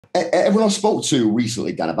Everyone I spoke to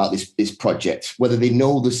recently, Dan, about this project, whether they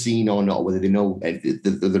know the scene or not, whether they know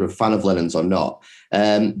they're a fan of Lennon's or not,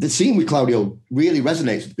 the scene with Claudio really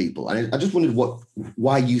resonates with people. And I just wondered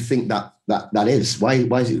why you think that is. Why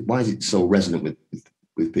is it so resonant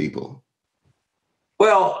with people?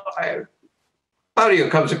 Well, Claudio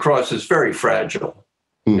comes across as very fragile,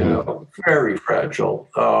 very fragile,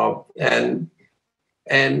 and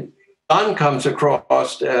John comes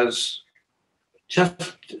across as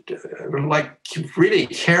just like really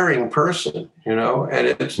caring person, and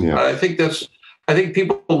it's. Yeah. I think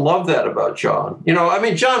people love that about John. I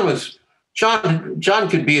mean, John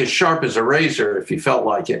could be as sharp as a razor if he felt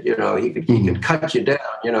like it. He could cut you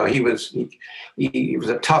down. He was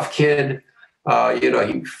a tough kid.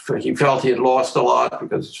 He felt he had lost a lot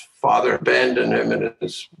because his father abandoned him, and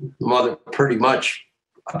his mother pretty much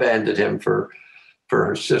abandoned him for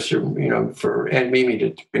her sister, for Aunt Mimi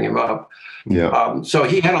to bring him up. Yeah. So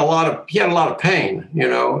he had a lot of pain,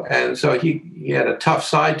 and so he had a tough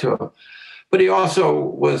side to him, but he also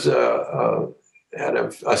was had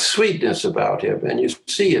a sweetness about him, and you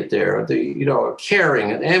see it there, a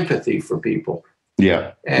caring and empathy for people.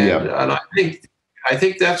 Yeah. And I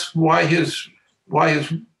think that's why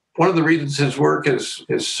one of the reasons his work is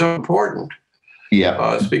so important.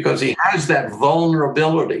 Yeah. It's because he has that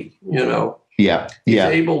vulnerability, Yeah. He's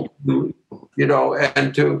able to,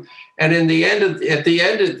 and in the end, at the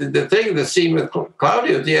end of the scene with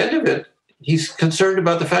Claudio, at the end of it, he's concerned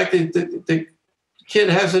about the fact that the kid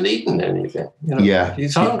hasn't eaten anything.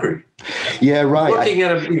 He's hungry. Yeah, right.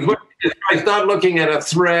 He's not looking at a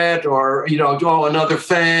threat or, another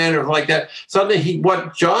fan or like that. Suddenly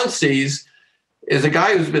what John sees is a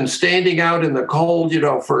guy who's been standing out in the cold,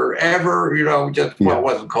 forever, it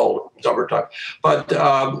wasn't cold, summertime, but,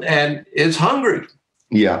 and is hungry.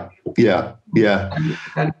 Yeah.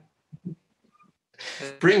 And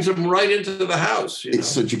it brings him right into the house. It's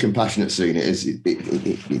such a compassionate scene.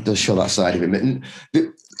 It does show that side of him. And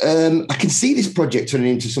I can see this project turning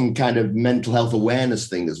into some kind of mental health awareness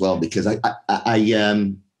thing as well, because I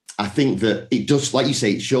think that it does, like you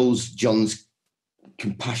say, it shows John's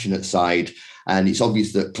compassionate side. And it's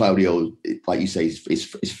obvious that Claudio, like you say,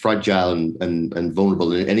 is fragile and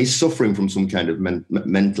vulnerable, and is suffering from some kind of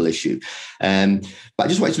mental issue. But I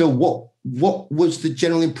just wanted to know what was the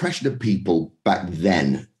general impression of people back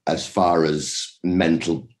then as far as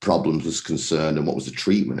mental problems was concerned, and what was the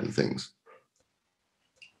treatment and things?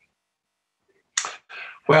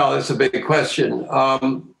 Well, that's a big question.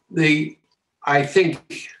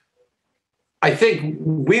 I think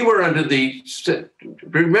we were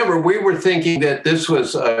remember, we were thinking that this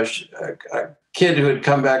was a kid who had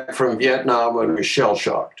come back from Vietnam and was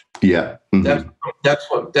shell-shocked. Yeah. Mm-hmm.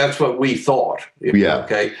 That's what we thought. Yeah.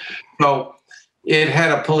 Okay. So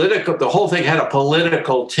the whole thing had a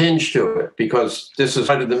political tinge to it, because this is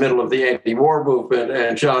right in the middle of the anti-war movement,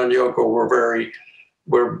 and John and Yoko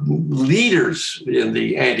were leaders in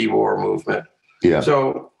the anti-war movement. Yeah.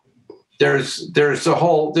 So there's a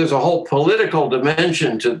whole political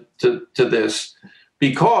dimension to this,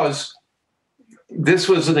 because this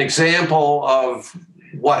was an example of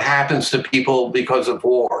what happens to people because of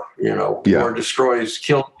war. War destroys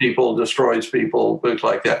people, things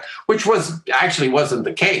like that, which wasn't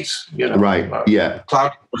the case. Right.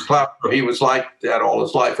 Claudio was Claudio. He was like that all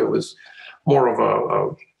his life. It was more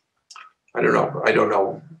of I don't know. I don't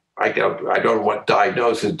know what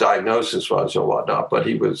diagnosis was or whatnot, but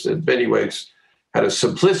he was in many ways had a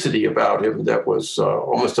simplicity about him that was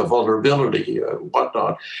almost a vulnerability and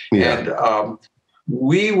whatnot. Yeah. And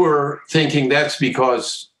we were thinking that's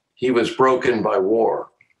because he was broken by war.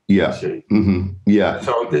 Yeah. Mm-hmm. Yeah.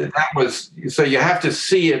 So you have to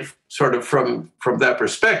see it sort of from that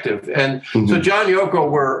perspective. And so John and Yoko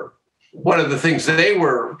were, one of the things they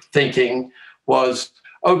were thinking was,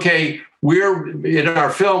 okay, in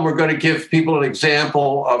our film, we're going to give people an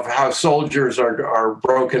example of how soldiers are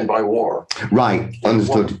broken by war. Right.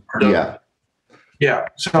 Understood. Yeah. Yeah.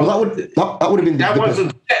 So well, that would have been that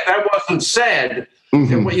wasn't said.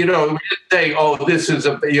 Mm-hmm. We didn't say, oh, this is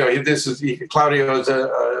Claudio is a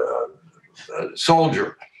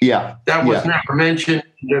soldier. Yeah. That was never mentioned.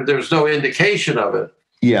 There's no indication of it.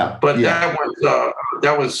 Yeah. But that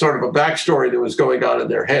was sort of a backstory that was going on in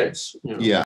their heads. Yeah.